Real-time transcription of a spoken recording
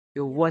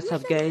Yo, what's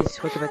up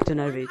guys? Welcome back to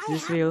another video.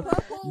 This video,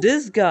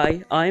 this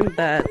guy, I'm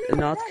bad,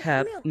 not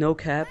cap, no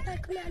cap.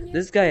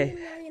 This guy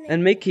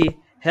and Mickey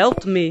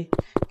helped me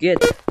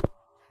get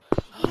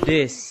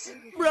this.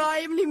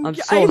 I'm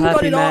so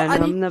happy, man.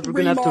 I'm never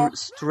gonna have to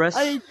stress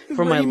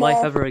for my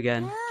life ever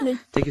again.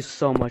 Thank you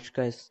so much,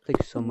 guys. Thank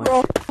you so much.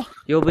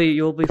 You'll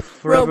be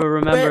forever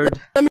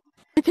remembered. Let me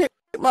take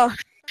my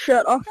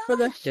shirt off for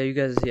this. Yeah, you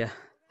guys, yeah.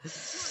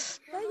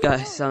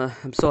 Guys,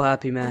 I'm so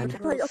happy, man.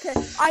 Okay.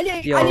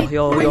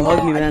 Yo,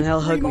 hug me, man. Hell,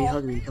 hug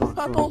me.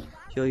 Come on.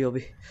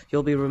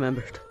 You'll be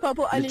remembered.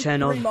 Purple, The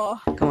channel.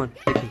 Come on,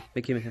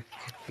 Mickey.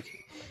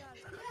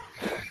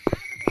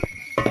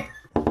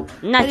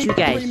 Not you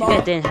guys. You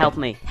guys didn't help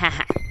me.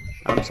 Haha.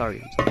 I'm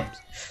sorry.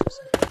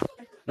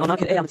 No, not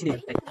kidding. Hey, I'm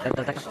teasing. Hey,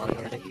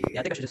 yeah,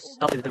 I think I should just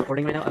stop the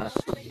recording right now.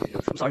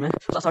 I'm sorry, man.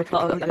 I'm sorry.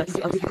 I'll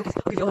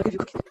give you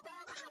cookies.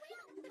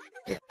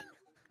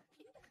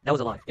 That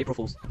was a lie. April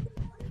Fools.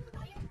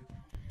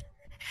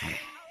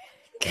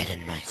 Get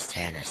in my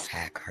Santa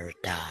sack or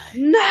die.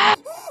 No!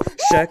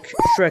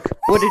 Shrek,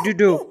 what did you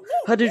do?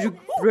 How did you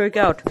break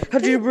out? How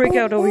did you break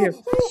out over here?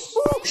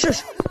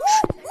 Shush!